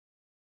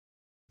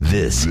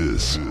This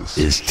is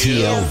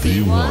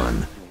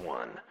TLV1.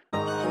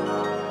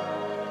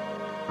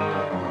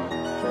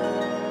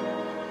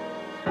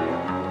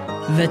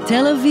 The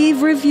Tel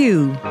Aviv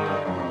Review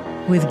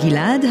with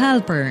Gilad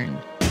Halpern.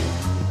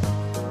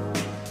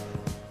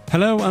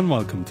 Hello and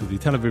welcome to the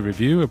Tel Aviv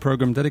Review, a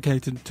program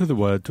dedicated to the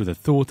word, to the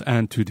thought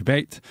and to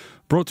debate,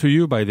 brought to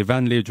you by the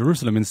Van Leer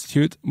Jerusalem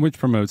Institute, which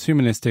promotes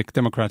humanistic,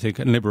 democratic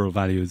and liberal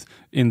values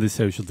in the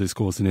social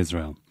discourse in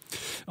Israel.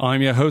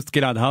 I'm your host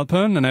Gilad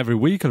Halpern, and every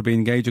week I'll be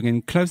engaging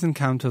in close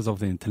encounters of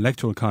the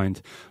intellectual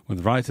kind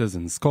with writers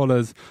and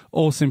scholars,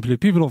 or simply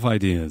people of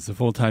ideas of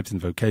all types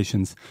and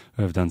vocations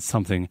who have done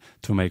something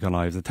to make our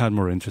lives a tad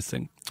more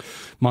interesting.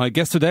 My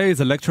guest today is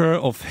a lecturer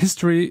of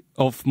history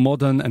of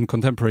modern and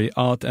contemporary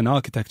art and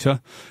architecture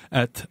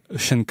at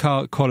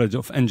Shenkar College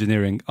of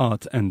Engineering,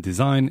 Art and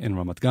Design in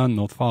Ramat Gan,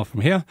 not far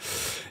from here.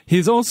 He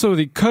is also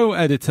the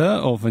co-editor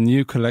of a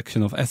new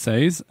collection of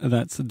essays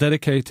that's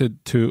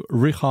dedicated to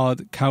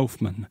Richard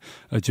Kaufmann,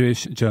 a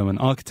Jewish-German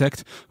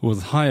architect who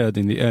was hired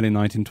in the early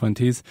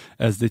 1920s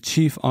as the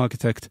chief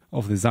architect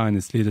of the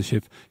Zionist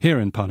leadership here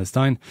in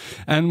Palestine,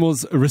 and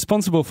was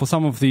responsible for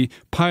some of the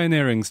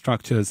pioneering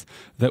structures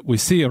that we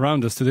see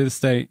around us to this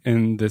day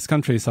in this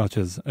country, such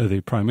as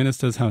the Prime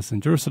Minister's house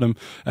in Jerusalem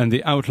and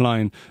the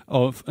outline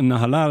of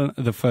Nahalal,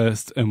 the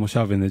first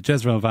moshav in the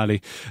Jezreel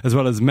Valley, as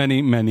well as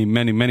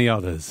many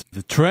others.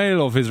 The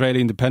trail of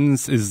Israeli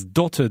independence is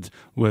dotted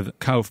with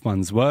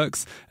Kaufmann's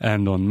works,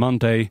 and on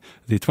Monday,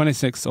 the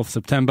 26th of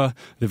September,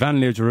 the Van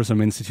Leer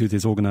Jerusalem Institute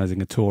is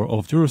organizing a tour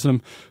of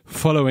Jerusalem,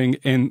 following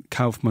in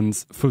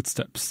Kaufmann's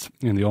footsteps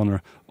in the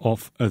honor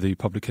of the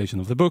publication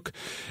of the book,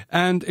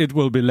 and it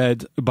will be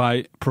led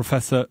by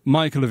Professor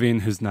Michael Levin,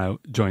 who's now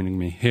joining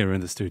me here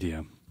in the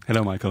studio.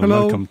 Hello, Michael.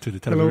 Hello. Welcome to the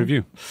Tel Aviv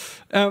Review.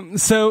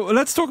 So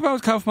let's talk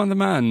about Kaufman the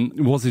man.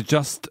 Was he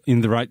just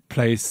in the right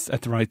place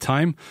at the right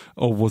time,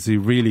 or was he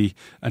really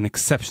an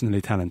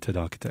exceptionally talented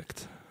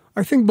architect?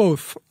 I think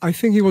both. I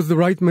think he was the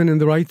right man in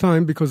the right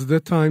time, because at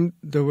that time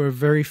there were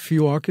very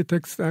few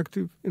architects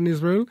active in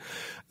Israel,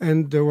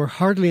 and there were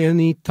hardly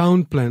any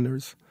town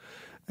planners.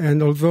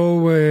 And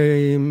although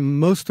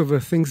most of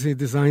the things he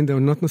designed are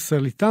not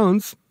necessarily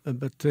towns,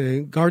 but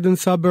garden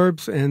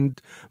suburbs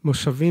and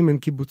moshavim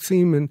and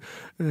kibbutzim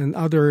and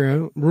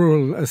other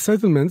rural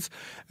settlements,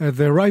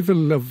 the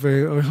arrival of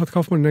Richard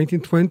Kaufmann in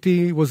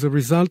 1920 was a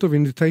result of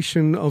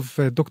invitation of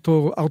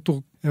Dr.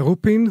 Arthur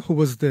Rupin, who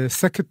was the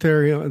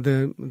secretary,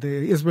 the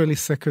Israeli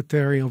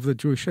secretary of the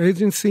Jewish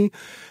Agency.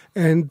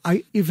 And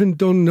I even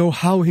don't know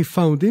how he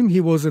found him. He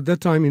was at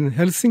that time in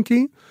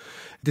Helsinki,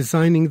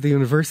 designing the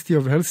University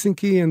of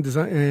Helsinki, and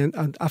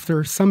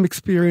after some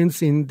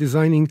experience in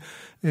designing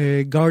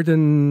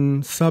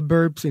garden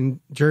suburbs in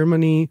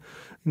Germany,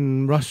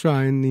 in Russia,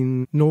 and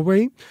in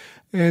Norway.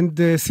 And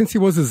since he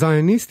was a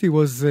Zionist, he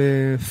was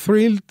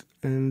thrilled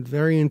and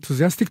very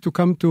enthusiastic to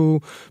come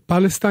to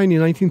Palestine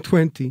in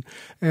 1920.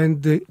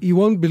 And you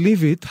won't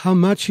believe it, how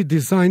much he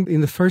designed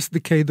in the first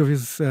decade of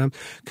his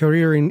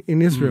career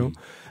in Israel.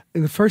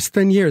 In the first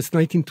 10 years,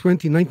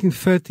 1920,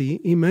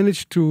 1930, he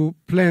managed to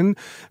plan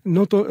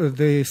not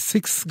the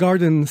 6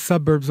 garden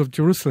suburbs of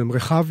Jerusalem,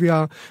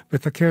 Rehavia,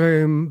 Bet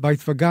HaKerem, Beit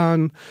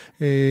Vagan,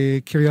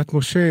 Kiryat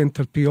Moshe, and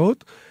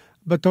Talpiot.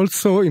 But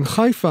also in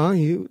Haifa,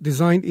 he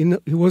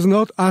was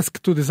not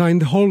asked to design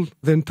the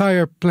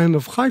entire plan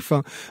of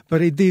Haifa, but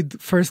he did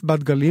first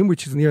Bat Galim,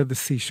 which is near the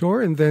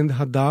seashore, and then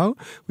Hadar,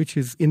 which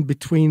is in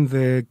between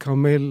the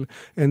Carmel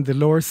and the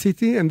lower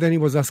city, and then he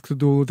was asked to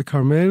do the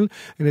Carmel,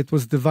 and it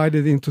was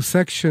divided into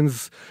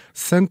sections,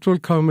 Central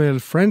Carmel,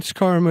 French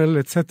Carmel,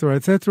 etc.,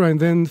 and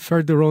then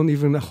further on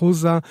even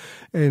Ahuza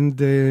and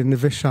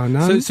Neve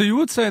Sha'anan. So you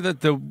would say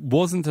that there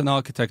wasn't an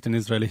architect in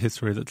Israeli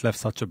history that left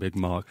such a big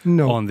mark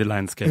on the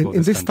landscape.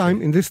 In this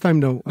time,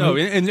 no. No,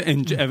 even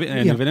in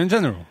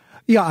general.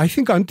 Yeah, I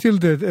think until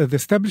the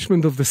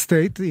establishment of the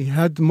state, he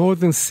had more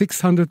than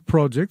 600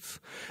 projects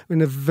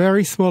in a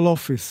very small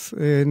office.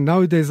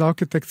 Nowadays,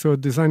 architects who are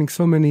designing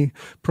so many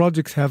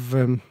projects have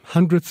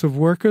hundreds of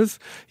workers.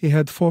 He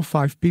had 4 or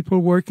 5 people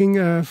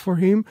working for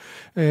him.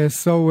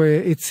 So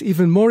it's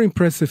even more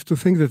impressive to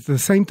think that at the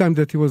same time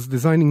that he was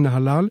designing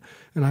Nahalal,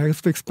 and I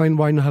have to explain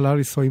why Nahalal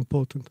is so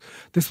important.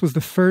 This was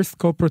the first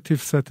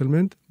cooperative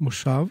settlement,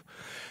 Moshav,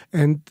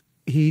 and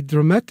he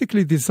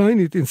dramatically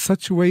designed it in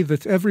such a way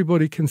that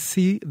everybody can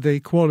see the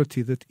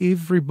equality, that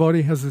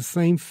everybody has the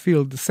same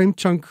field, the same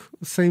chunk,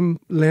 same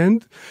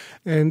land,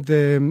 and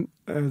the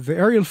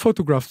aerial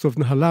photographs of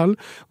Nahalal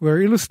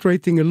were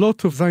illustrating a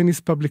lot of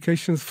Zionist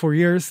publications for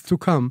years to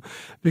come,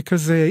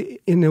 because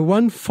in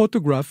one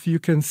photograph you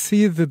can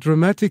see the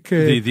dramatic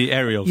the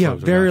aerial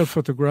photograph. The aerial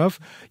photograph.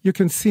 You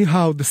can see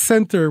how the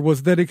center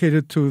was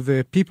dedicated to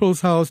the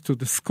people's house, to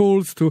the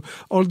schools, to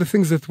all the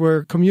things that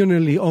were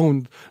communally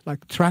owned,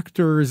 like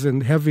tractors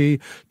and heavy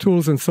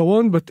tools and so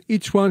on. But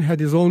each one had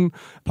his own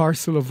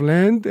parcel of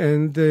land,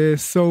 and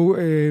so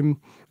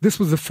this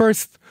was the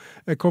first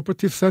a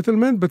cooperative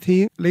settlement, but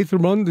he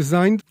later on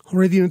designed,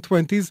 already in the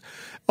 20s,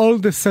 all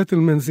the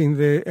settlements in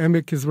the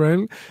Emek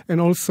Israel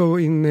and also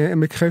in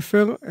Emek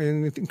Hefer,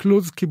 and it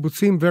includes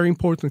kibbutzim, very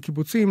important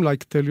kibbutzim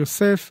like Tel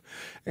Yosef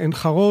and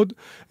Harod,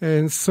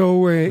 and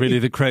so... really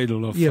the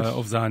cradle of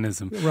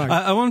Zionism. Right.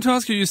 I want to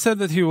ask you, you said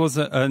that he was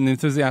an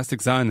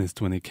enthusiastic Zionist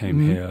when he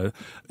came here.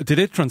 Did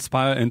it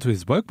transpire into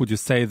his work? Would you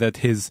say that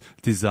his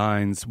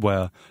designs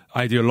were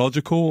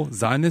ideological,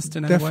 Zionist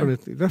in any way?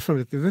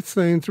 Definitely. That's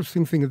the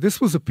interesting thing. This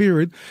was a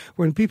period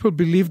when people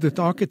believed that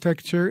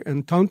architecture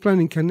and town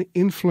planning can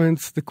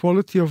influence the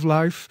quality of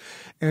life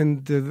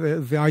and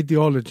the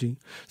ideology.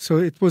 So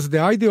it was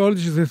the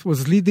ideology that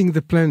was leading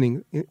the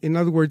planning. In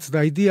other words, the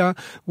idea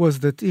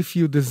was that if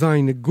you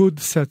design a good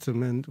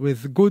settlement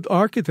with good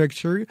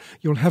architecture,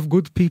 you'll have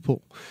good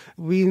people.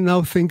 We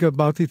now think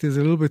about it as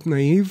a little bit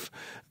naive,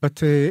 but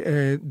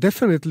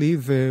definitely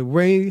the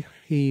way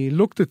he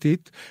looked at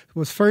it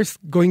was first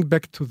going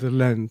back to the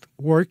land,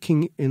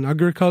 working in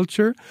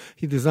agriculture.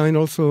 He designed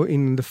also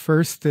in the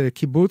first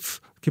kibbutz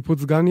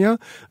Gania,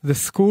 the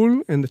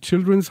school and the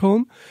children's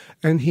home.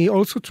 And he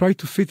also tried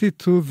to fit it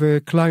to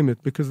the climate,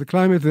 because the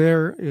climate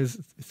there it's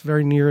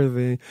very near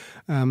the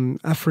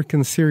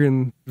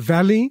African-Syrian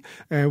valley,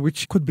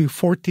 which could be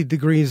 40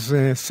 degrees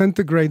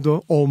centigrade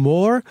or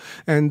more,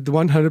 and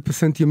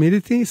 100%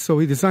 humidity. So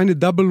he designed a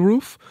double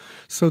roof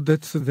so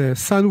that the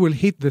sun will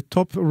hit the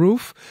top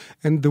roof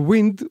and the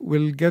wind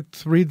will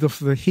get rid of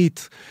the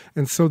heat.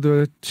 And so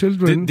the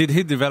children... Did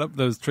he develop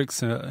those tricks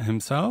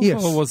himself?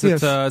 Yes. Or was it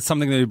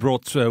something that he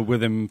brought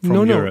with him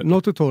from Europe? No,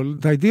 not at all.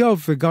 The idea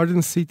of the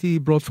Garden City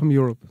brought from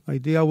Europe. The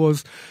idea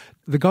was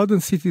the Garden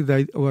City,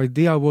 the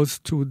idea was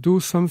to do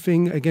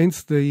something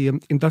against the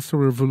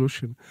Industrial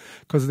Revolution,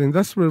 because the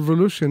Industrial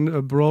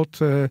Revolution brought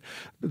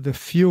the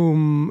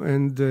fume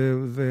and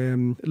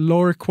the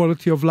lower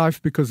quality of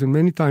life, because in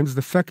many times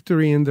the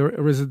factory and the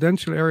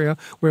residential area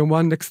were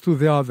one next to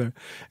the other.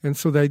 And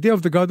so the idea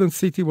of the Garden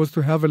City was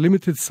to have a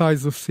limited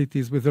size of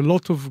cities with a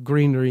lot of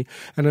greenery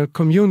and a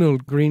communal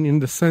green in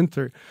the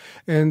center.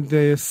 And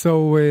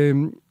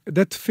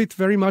that fit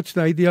very much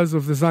the ideas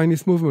of the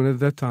Zionist movement at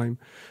that time.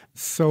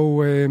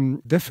 So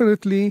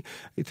definitely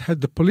it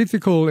had the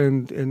political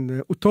and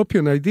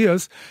utopian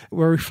ideas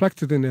were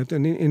reflected in it.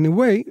 And in a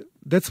way,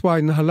 that's why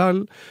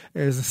Nahalal,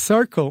 as a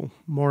circle,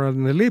 more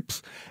an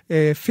ellipse,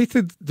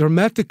 fitted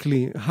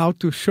dramatically how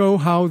to show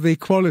how the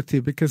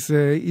equality, because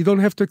you don't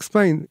have to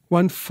explain.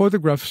 One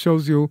photograph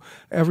shows you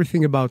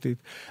everything about it.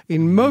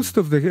 In most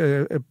of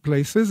the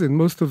places, in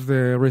most of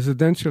the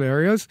residential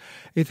areas,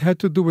 it had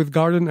to do with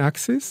garden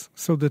access,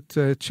 so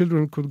that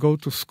children could go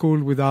to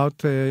school without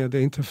the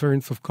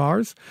interference of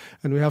cars.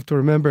 And we have to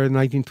remember in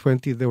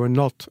 1920 there were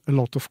not a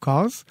lot of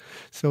cars.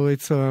 So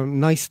it's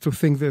nice to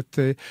think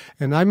that,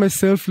 and I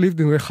myself lived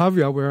in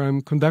Rehavia, where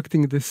I'm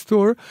conducting this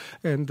tour,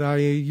 and I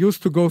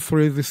used to go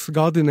through this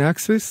garden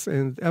access,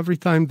 and every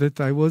time that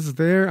I was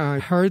there, I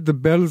heard the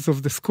bells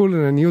of the school,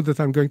 and I knew that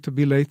I'm going to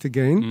be late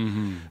again.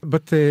 Mm-hmm.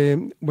 But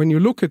when you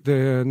look at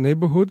the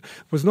neighborhood,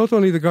 it was not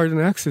only the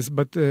garden access,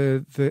 but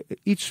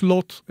each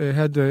lot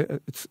had,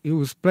 it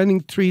was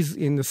planting trees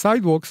in the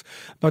sidewalks,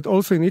 but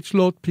also in each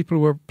lot, people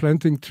were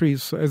planting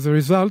trees. So as a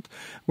result,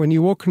 when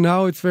you walk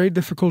now, it's very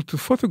difficult to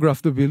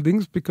photograph the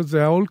buildings because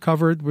they're all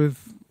covered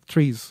with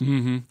trees.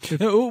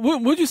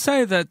 Mm-hmm. Would you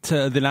say that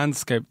the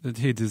landscape that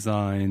he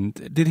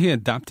designed, did he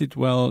adapt it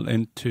well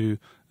into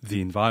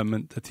the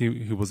environment that he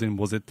was in?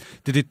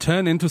 Did it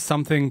turn into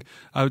something,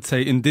 I would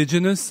say,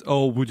 indigenous,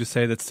 or would you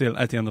say that still,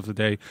 at the end of the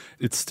day,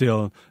 it's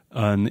still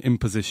an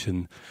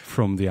imposition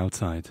from the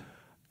outside?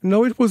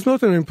 No, it was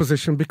not an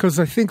imposition, because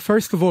I think,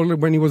 first of all,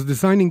 when he was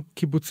designing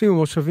kibbutzim and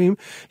moshavim,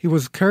 he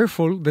was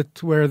careful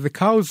that where the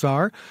cows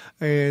are,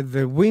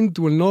 the wind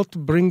will not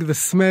bring the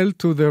smell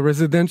to the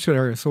residential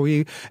area. So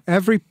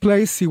every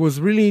place he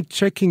was really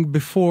checking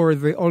before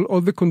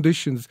all the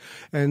conditions,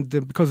 and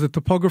because the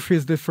topography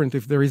is different.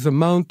 If there is a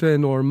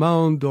mountain or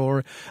mound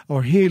or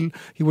hill,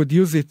 he would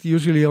use it.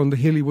 Usually on the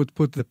hill he would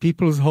put the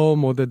people's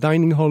home or the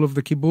dining hall of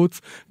the kibbutz,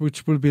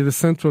 which will be the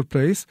central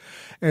place.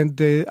 And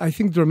I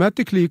think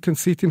dramatically you can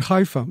see it in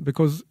Haifa,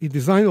 because he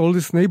designed all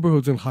these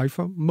neighborhoods in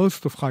Haifa,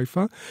 most of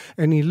Haifa,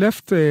 and he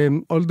left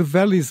all the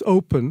valleys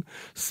open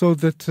so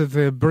that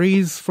the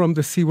breeze from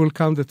the sea will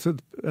come, that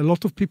a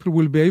lot of people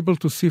will be able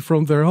to see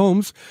from their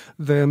homes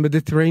the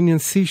Mediterranean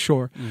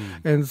seashore.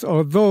 And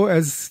although,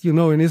 as you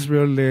know, in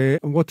Israel,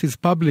 what is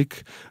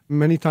public,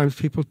 many times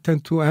people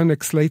tend to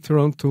annex later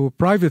on to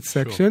private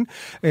section,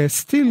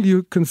 still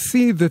you can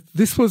see that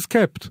this was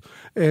kept,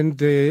 and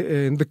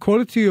the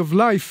quality of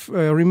life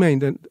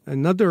remained. And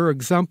another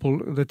example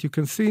that you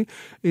can see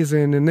is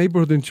in a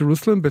neighborhood in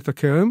Jerusalem, Bet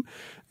HaKerem.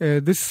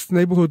 This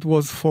neighborhood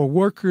was for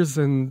workers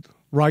and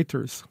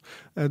writers.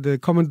 The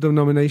common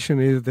denomination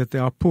is that they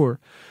are poor.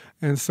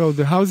 And so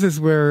the houses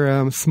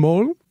were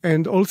small,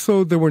 and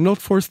also they were not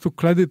forced to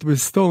clad it with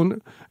stone,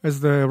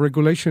 as the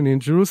regulation in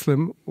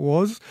Jerusalem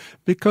was,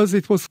 because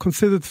it was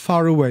considered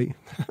far away.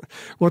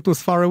 What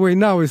was far away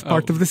now is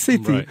part of the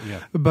city. Right,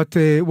 yeah. But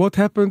what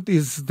happened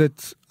is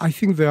that I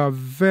think there are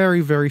very,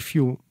 very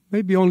few,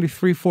 maybe only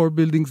 3-4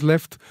 buildings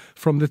left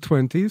from the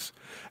 20s.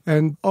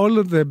 And all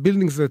of the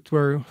buildings that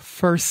were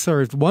first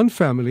served one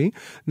family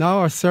now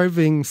are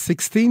serving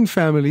 16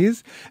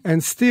 families,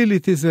 and still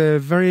it is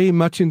very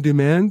much in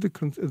demand.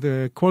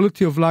 The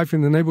quality of life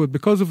in the neighborhood,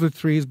 because of the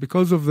trees,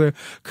 because of the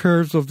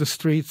curves of the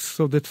streets,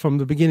 so that from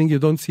the beginning you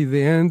don't see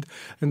the end,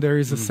 and there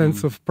is a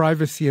sense of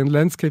privacy and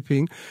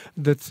landscaping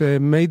that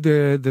made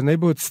the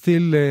neighborhood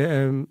still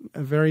a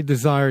very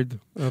desired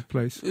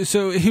place.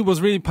 So he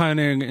was really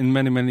pioneering in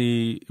many,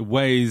 many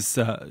ways,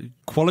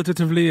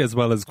 qualitatively as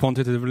well as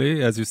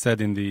quantitatively. As you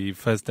said, in the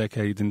first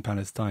decade in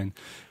Palestine,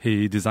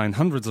 he designed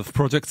hundreds of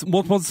projects.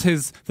 What was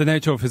the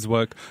nature of his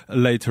work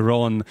later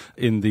on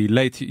in the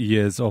late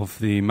years of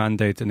the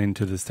mandate and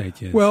into the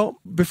state years? Well,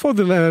 before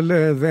the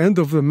end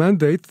of the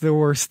mandate, there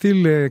were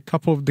still a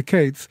couple of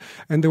decades,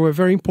 and they were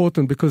very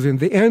important because in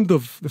the end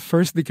of the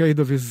first decade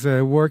of his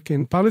work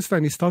in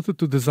Palestine, he started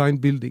to design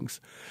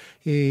buildings.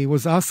 He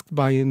was asked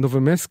by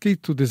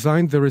Novomesky to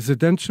design the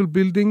residential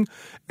building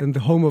and the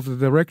home of the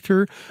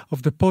director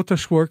of the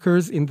potash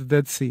workers in the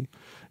Dead Sea.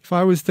 If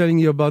I was telling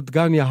you about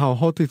Ganya, how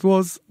hot it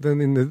was,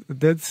 then in the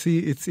Dead Sea,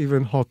 it's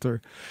even hotter.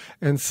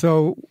 And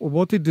so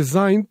what he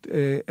designed,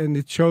 and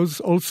it shows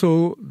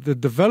also the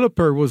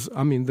developer was,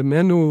 the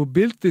man who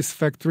built this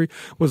factory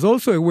was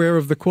also aware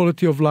of the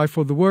quality of life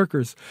of the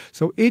workers.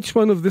 So each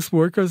one of these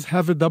workers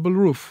have a double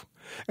roof.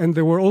 And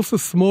there were also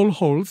small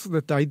holes.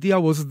 That the idea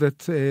was that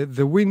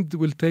the wind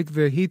will take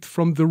the heat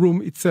from the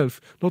room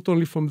itself, not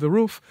only from the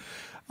roof.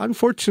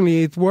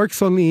 Unfortunately, it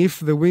works only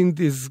if the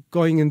wind is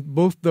going in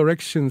both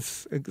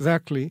directions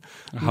exactly.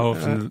 How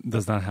often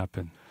does that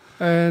happen?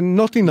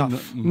 Not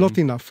enough.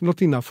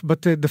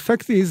 But the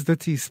fact is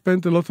that he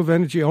spent a lot of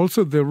energy.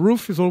 Also, the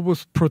roof is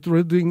always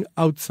protruding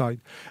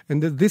outside.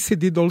 And this he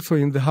did also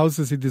in the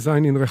houses he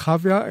designed in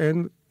Rehavia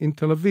and in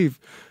Tel Aviv.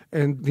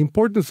 And the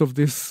importance of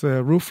this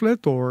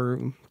rooflet or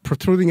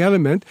protruding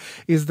element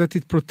is that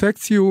it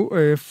protects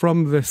you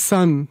from the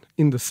sun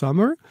in the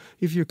summer.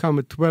 If you come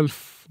at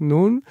 12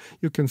 noon,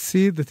 you can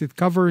see that it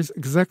covers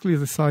exactly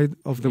the side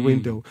of the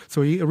window.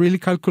 So you really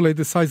calculate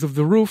the size of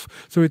the roof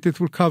so it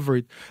will cover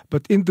it.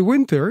 But in the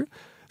winter,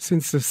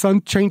 since the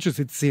sun changes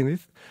its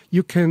zenith,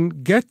 you can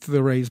get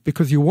the rays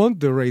because you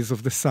want the rays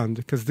of the sun,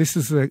 because this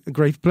is a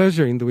great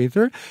pleasure in the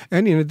winter.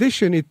 And in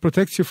addition, it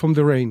protects you from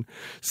the rain.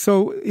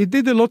 So it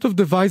did a lot of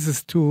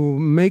devices to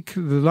make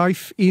the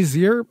life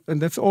easier,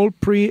 and that's all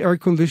pre-air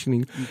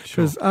conditioning.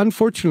 Because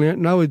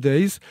unfortunately,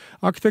 nowadays,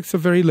 architects are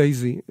very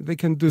lazy. They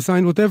can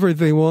design whatever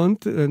they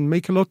want and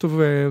make a lot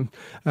of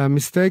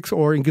mistakes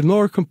or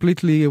ignore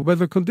completely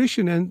weather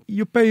condition, and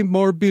you pay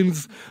more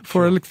bills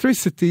for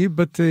electricity,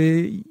 but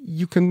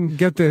you can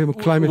get the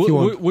climate you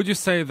want. Would you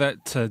say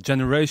that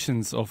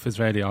generations of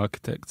Israeli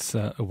architects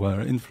were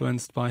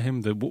influenced by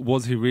him?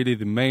 Was he really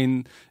the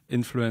main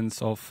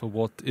influence of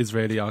what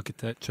Israeli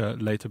architecture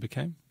later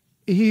became?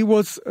 He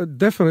was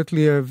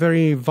definitely a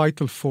very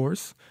vital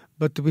force.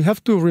 But we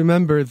have to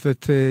remember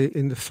that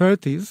in the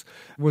 30s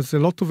was a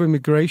lot of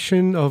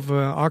immigration of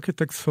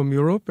architects from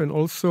Europe, and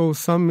also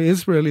some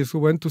Israelis who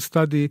went to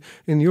study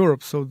in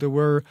Europe. So there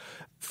were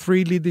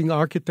 3 leading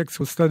architects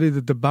who studied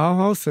at the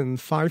Bauhaus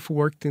and 5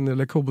 worked in the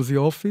Le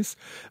Corbusier office.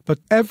 But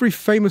every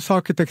famous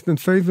architect and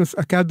famous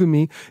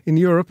academy in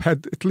Europe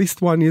had at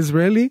least one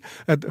Israeli.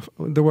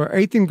 There were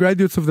 18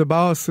 graduates of the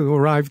Bauhaus who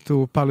arrived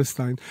to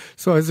Palestine.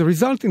 So as a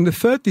result, in the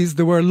 30s,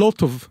 there were a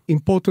lot of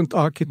important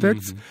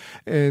architects.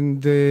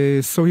 And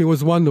so he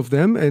was one of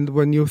them. And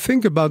when you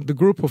think about the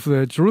group of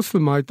the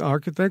Jerusalemite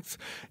architects,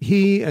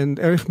 he and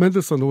Erich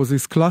Mendelssohn was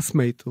his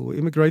classmate who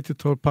immigrated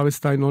to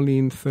Palestine only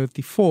in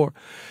 1934.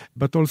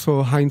 But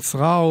also Heinz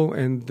Rau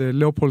and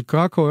Leopold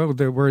Krakauer,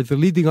 they were the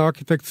leading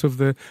architects of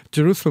the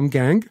Jerusalem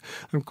gang.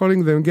 I'm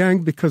calling them gang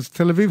because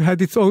Tel Aviv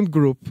had its own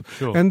group.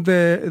 Sure. And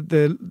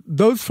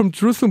those from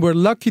Jerusalem were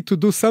lucky to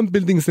do some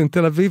buildings in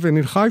Tel Aviv and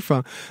in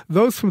Haifa.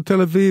 Those from Tel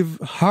Aviv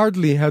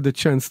hardly had a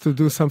chance to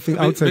do something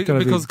outside Tel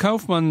Aviv. Because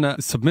Kaufman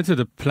submitted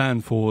a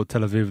plan for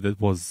Tel Aviv that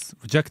was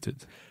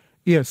rejected.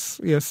 Yes.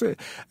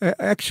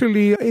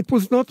 Actually, it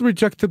was not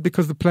rejected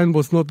because the plan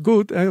was not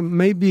good.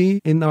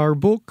 Maybe in our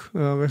book,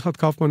 Richard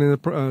Kaufmann in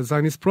the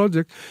Zionist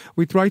Project,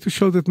 we try to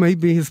show that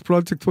maybe his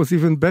project was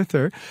even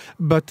better.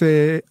 But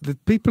the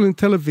people in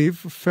Tel Aviv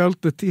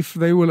felt that if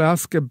they will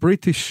ask a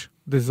British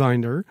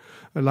designer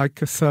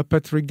like Sir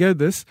Patrick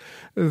Geddes,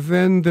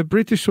 then the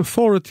British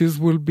authorities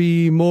will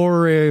be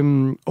more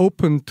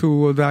open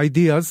to the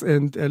ideas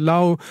and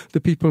allow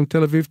the people in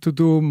Tel Aviv to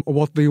do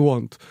what they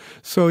want.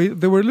 So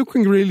they were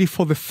looking really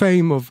for the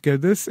fame of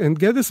Geddes, and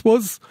Geddes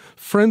was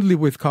friendly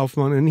with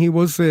Kaufman, and he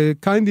was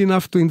kind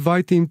enough to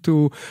invite him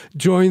to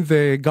join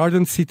the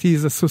Garden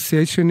Cities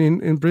Association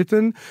in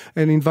Britain,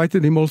 and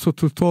invited him also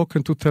to talk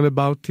and to tell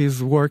about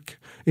his work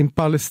in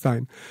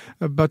Palestine.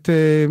 But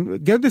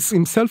Geddes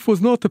himself was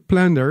not a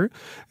planner.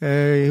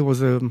 He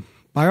was a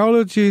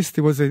biologist.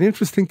 He was an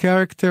interesting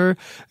character.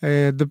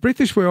 The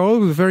British were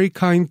always very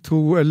kind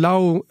to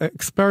allow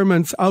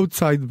experiments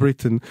outside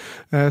Britain.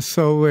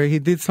 So he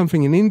did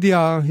something in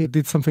India. He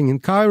did something in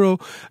Cairo.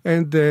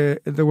 And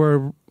there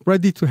were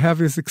ready to have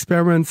his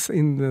experiments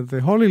in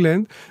the Holy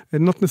Land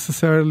and not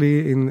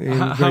necessarily in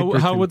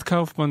How would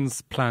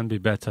Kaufmann's plan be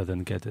better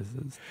than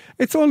Geddes'?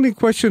 It's only a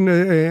question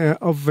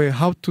of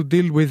how to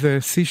deal with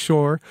the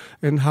seashore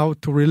and how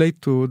to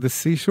relate to the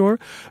seashore,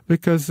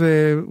 because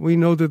we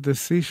know that the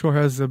seashore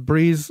has a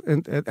breeze,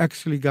 and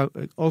actually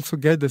also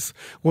Geddes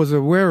was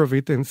aware of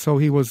it, and so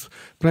he was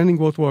planning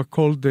what were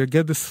called the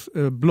Geddes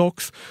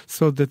blocks,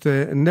 so that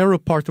a narrow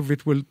part of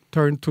it will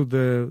turn to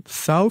the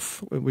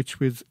south, which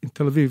in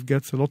Tel Aviv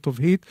gets a lot of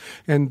heat,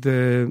 and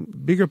the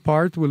bigger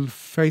part will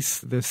face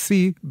the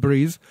sea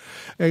breeze.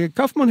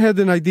 Kaufman had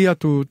an idea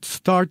to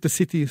start the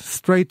city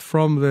straight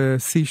from the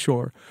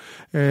seashore.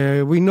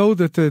 We know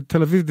that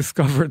Tel Aviv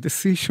discovered the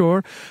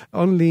seashore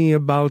only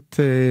about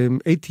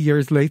 80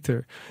 years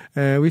later,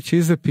 which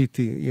is a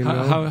pity.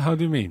 How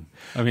do you mean?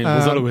 I mean, it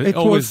was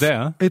always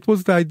there. It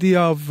was the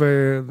idea of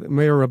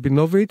Mayor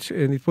Rabinovich,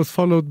 and it was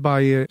followed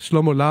by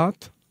Shlomo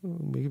Lahat,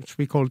 which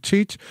we call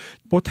Chich.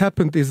 What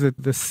happened is that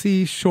the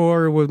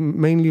seashore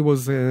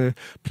was a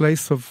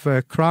place of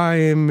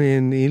crime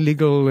and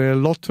illegal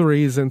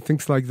lotteries and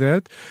things like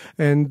that.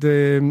 And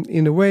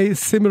in a way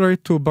similar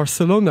to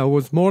Barcelona,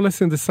 was more or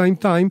less in the same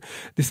time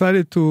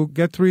decided to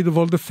get rid of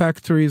all the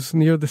factories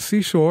near the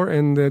seashore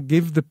and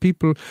give the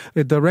people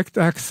a direct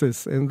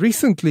access. And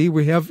recently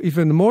we have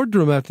even more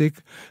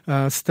dramatic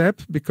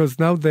step, because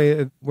now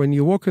when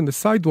you walk on the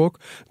sidewalk,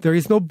 there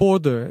is no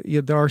border.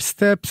 There are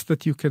steps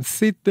that you can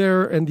sit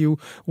there and you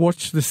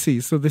watch the sea.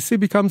 So the sea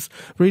becomes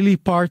really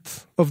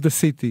part of the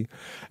city.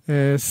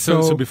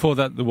 So before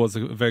that, there was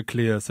a very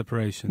clear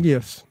separation.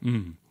 Yes.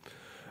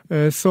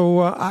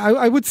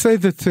 I would say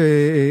that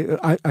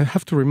I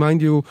have to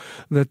remind you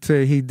that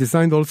he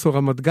designed also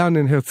Ramat Gan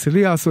and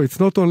Herzliya, so it's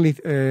not only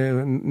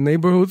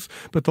neighborhoods,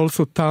 but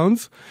also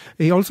towns.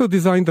 He also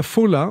designed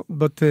Afula,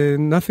 but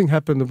nothing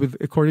happened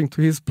according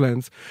to his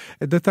plans.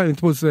 At that time,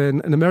 it was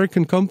an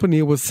American company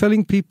who was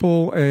selling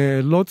people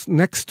lots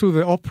next to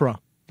the opera.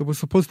 There was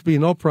supposed to be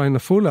an opera in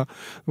Afula.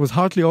 There was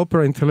hardly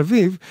opera in Tel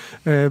Aviv,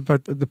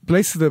 but the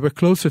places that were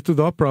closer to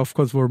the opera, of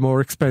course, were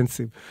more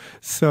expensive.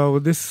 So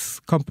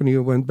this company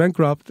went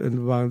bankrupt,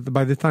 and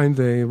by the time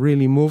they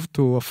really moved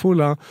to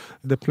Afula,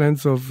 the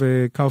plans of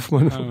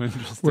Kaufman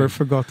were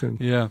forgotten.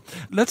 Yeah.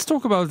 Let's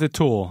talk about the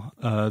tour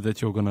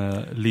that you're going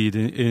to lead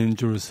in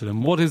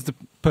Jerusalem. What is the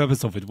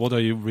purpose of it? What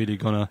are you really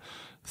going to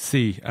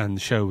see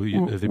and show the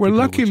people? Well,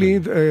 luckily,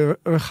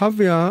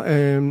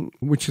 Rehavia,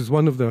 which is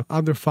one of the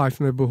other 5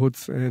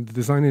 neighborhoods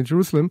designed in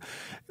Jerusalem,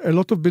 a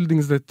lot of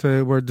buildings that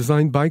were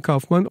designed by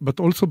Kaufman, but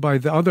also by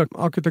the other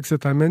architects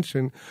that I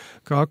mentioned,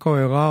 Krakow,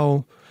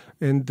 Erau,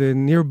 and the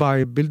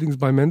nearby buildings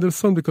by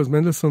Mendelssohn, because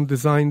Mendelssohn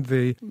designed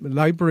the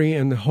library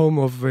and the home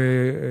of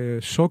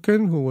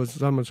Schocken,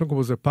 Zalman Schocken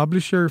was a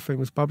publisher,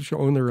 famous publisher,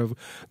 owner of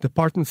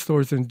department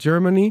stores in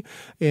Germany,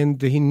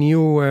 and he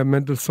knew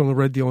Mendelssohn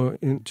already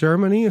in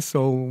Germany,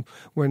 so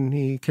when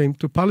he came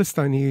to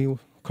Palestine, he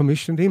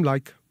commissioned him,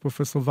 like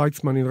Professor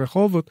Weizmann in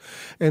Rehovot.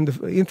 And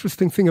the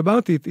interesting thing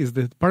about it is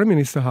the Prime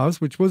Minister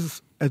House, which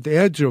was at the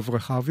edge of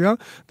Rehavia,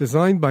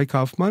 designed by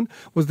Kaufman,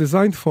 was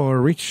designed for a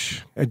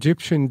rich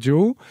Egyptian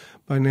Jew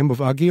by the name of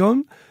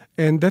Agion.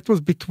 And that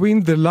was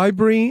between the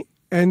library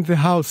and the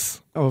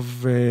house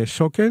of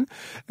Schocken.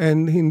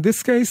 And in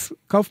this case,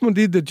 Kaufman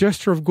did a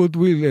gesture of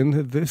goodwill.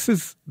 And this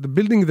is the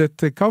building that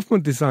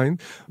Kaufman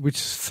designed, which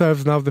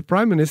serves now the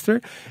Prime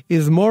Minister,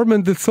 is more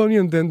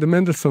Mendelssohnian than the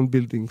Mendelssohn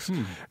buildings.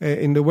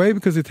 In a way,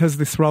 because it has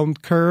this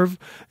round curve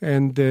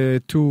and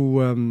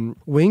 2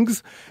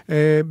 wings.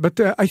 But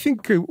I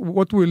think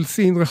what we'll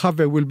see in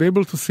Rehavia, we'll be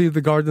able to see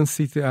the Garden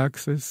City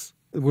access.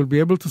 We'll be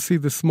able to see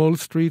the small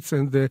streets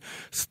and the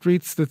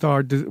streets that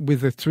are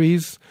with the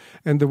trees,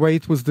 and the way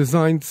it was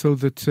designed so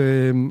that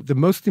the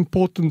most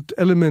important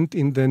element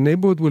in the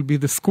neighborhood will be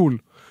the school.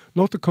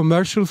 Not a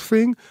commercial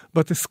thing,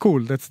 but a school.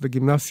 That's the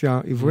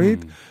Gymnasia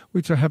Ivrit,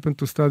 which I happened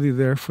to study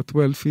there for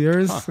 12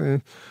 years.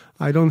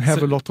 I don't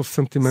have a lot of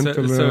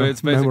sentimental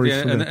it's memories.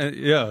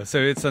 So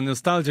it's a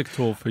nostalgic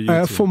tour for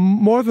you. For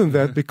more than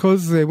that,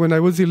 because when I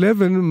was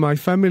 11, my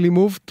family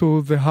moved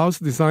to the house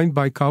designed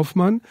by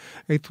Kaufman.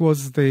 It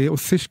was the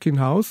Osishkin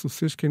house.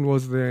 Osishkin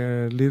was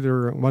the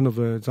leader, one of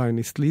the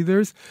Zionist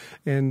leaders.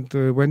 And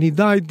when he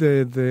died,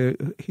 the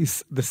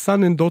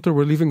son and daughter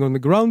were living on the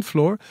ground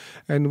floor,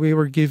 and we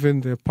were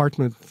given the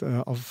apartment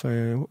of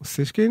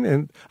Osishkin.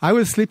 And I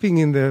was sleeping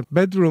in the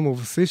bedroom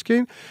of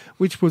Osishkin,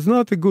 which was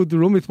not a good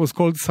room. It was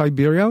called Siberia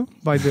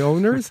by the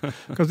owners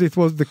because it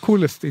was the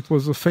coolest. It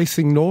was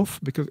facing north,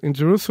 because in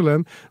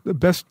Jerusalem the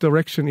best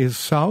direction is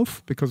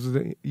south, because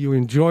you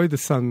enjoy the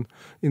sun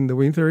in the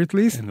winter, at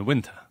least. In the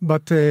winter.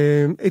 But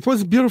it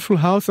was a beautiful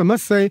house, I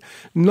must say,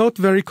 not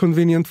very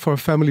convenient for a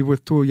family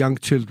with 2 young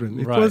children.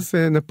 It was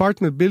an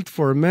apartment built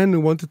for a man who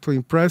wanted to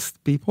impress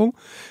people.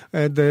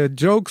 The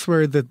jokes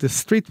were that the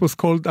street was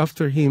called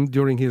after him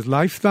during his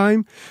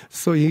lifetime,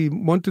 so he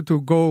wanted to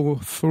go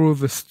through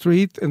the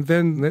street, and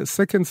then the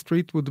second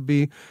street would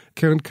be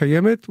Keren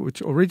Kayemet,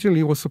 which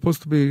originally was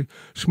supposed to be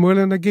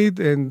Shmuel Nagid,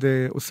 and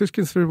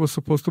Osishkin Street was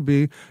supposed to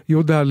be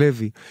Yehuda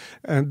Halevi.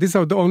 And these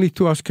are the only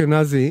two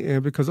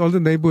Ashkenazi, because all the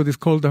neighborhood is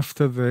called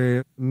after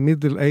the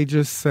Middle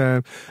Ages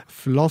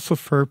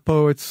philosopher,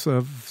 poets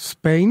of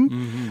Spain.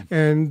 Mm-hmm.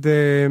 And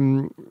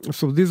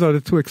so these are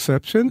the two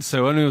exceptions.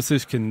 So only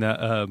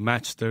Osishkin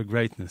matched their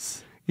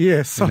greatness.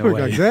 Yes, something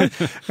like that.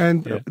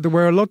 And there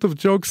were a lot of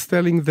jokes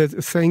saying that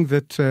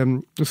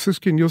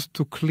Osishkin used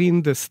to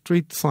clean the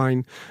street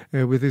sign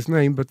with his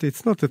name, but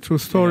it's not a true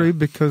story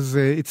because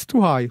it's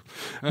too high.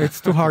 It's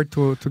too hard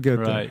to get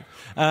right.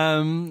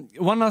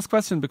 One last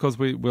question, because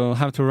we will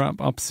have to wrap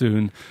up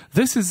soon.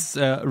 This is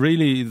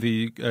really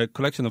the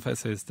collection of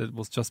essays that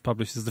was just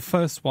published. Is the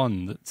first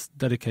one that's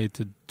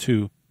dedicated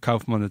to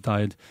Kaufman,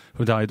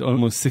 who died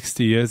almost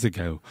 60 years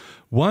ago.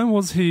 Why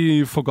was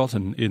he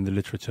forgotten in the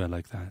literature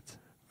like that?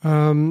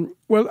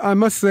 Well, I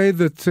must say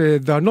that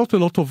there are not a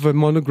lot of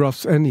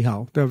monographs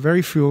anyhow. There are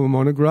very few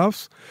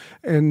monographs.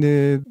 And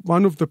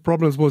one of the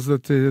problems was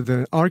that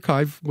the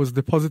archive was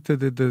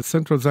deposited at the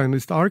Central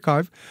Zionist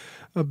Archive,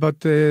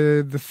 but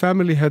the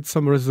family had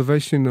some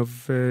reservation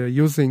of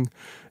using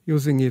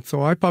it.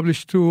 So I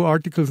published 2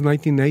 articles in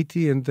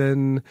 1980, and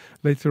then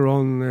later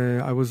on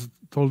I was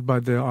told by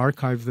the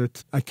archive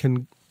that I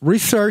can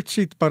research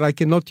it, but I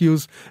cannot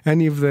use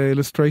any of the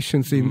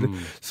illustrations in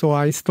so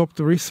I stopped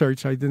the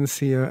research. I didn't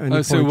see any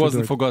point. So it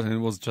wasn't forgotten, it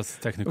was just a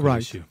technical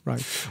issue.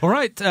 Right. All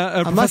right.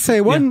 I must say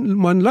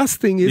one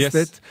last thing is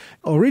that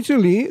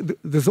originally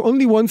there's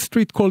only one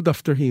street called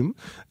after him,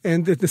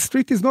 and the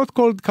street is not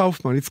called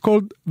Kaufman, it's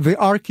called the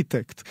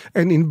Architect.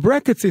 And in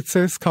brackets it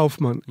says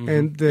Kaufman.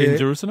 And in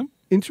Jerusalem?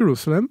 In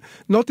Jerusalem,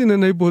 not in a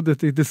neighborhood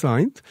that he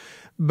designed.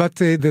 But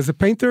there's a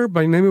painter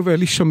by the name of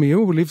Eli Shamir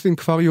who lives in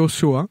Kfar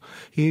Yoshua.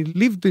 He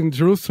lived in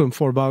Jerusalem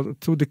for about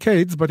 2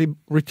 decades, but he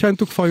returned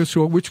to Kfar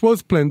Yoshua, which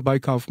was planned by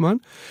Kaufman.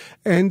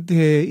 And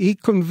he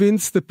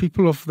convinced the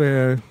people of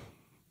the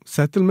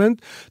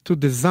settlement to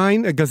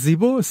design a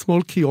gazebo, a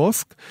small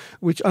kiosk,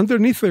 which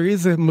underneath there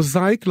is a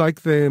mosaic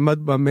like the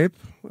Madba map,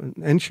 an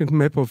ancient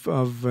map of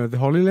the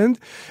Holy Land,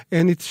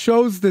 and it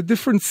shows the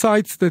different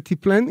sites that he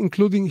planned,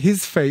 including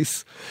his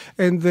face.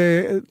 And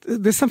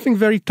there's something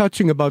very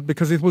touching about,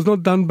 because it was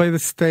not done by the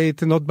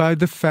state and not by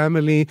the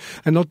family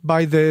and not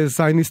by the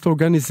Zionist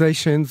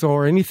organizations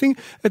or anything.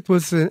 It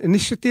was an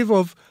initiative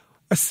of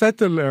a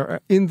settler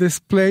in this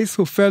place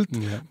who felt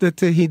that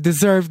he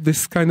deserved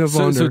this kind of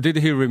honor. So did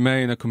he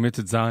remain a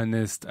committed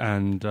Zionist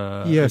and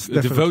yes,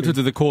 devoted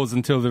to the cause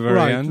until the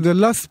very end? The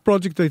last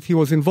project that he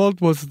was involved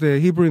was the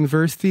Hebrew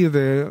University,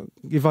 the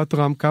Givat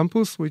Ram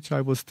campus, which I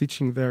was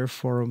teaching there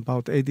for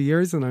about 80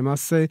 years, and I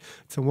must say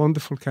it's a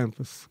wonderful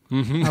campus.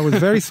 Mm-hmm. I was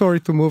very sorry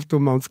to move to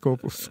Mount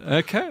Scopus.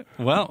 Okay,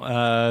 well,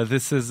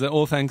 this is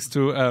all thanks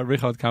to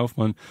Richard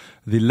Kaufmann,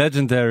 the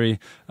legendary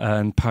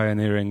and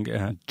pioneering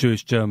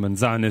Jewish-German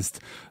Zionist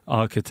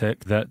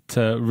architect that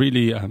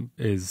really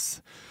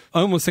is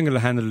almost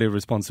single-handedly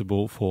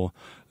responsible for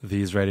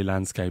the Israeli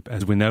landscape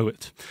as we know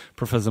it.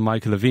 Professor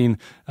Michael Levin,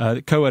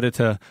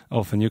 co-editor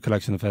of a new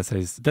collection of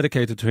essays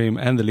dedicated to him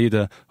and the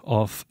leader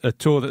of a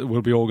tour that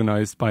will be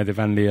organized by the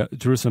Van Leer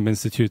Jerusalem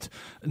Institute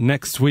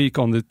next week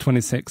on the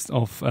 26th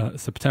of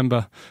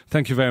September.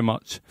 Thank you very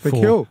much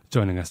for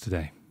joining us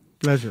today.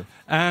 Pleasure.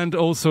 And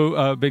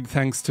also big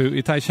thanks to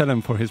Itai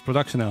Shelem for his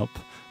production help,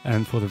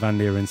 and for the Van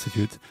Leer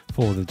Institute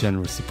for the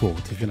generous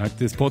support. If you like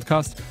this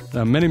podcast,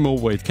 there are many more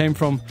where it came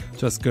from.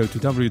 Just go to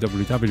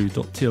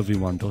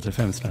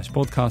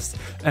www.tlv1.fm/podcast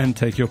and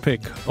take your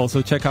pick.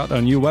 Also check out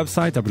our new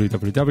website,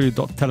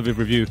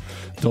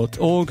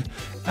 www.telavivreview.org,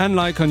 and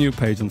like our new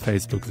page on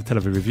Facebook, the Tel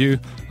Aviv Review,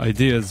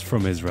 Ideas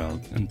from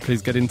Israel. And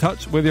please get in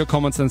touch with your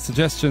comments and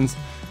suggestions.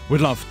 We'd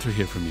love to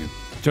hear from you.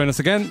 Join us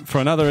again for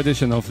another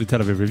edition of the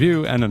Tel Aviv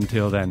Review, and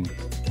until then,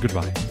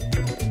 goodbye.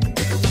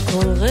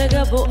 כל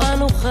רגע בו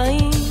אנו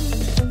חיים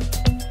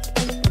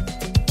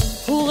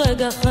הוא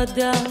רגע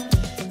חדש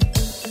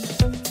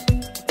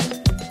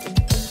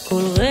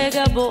כל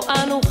רגע בו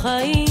אנו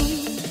חיים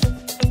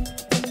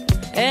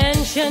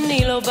אין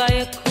שני לא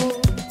ביקום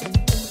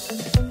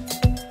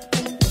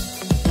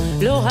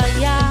לא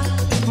היה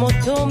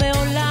מותו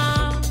מעולם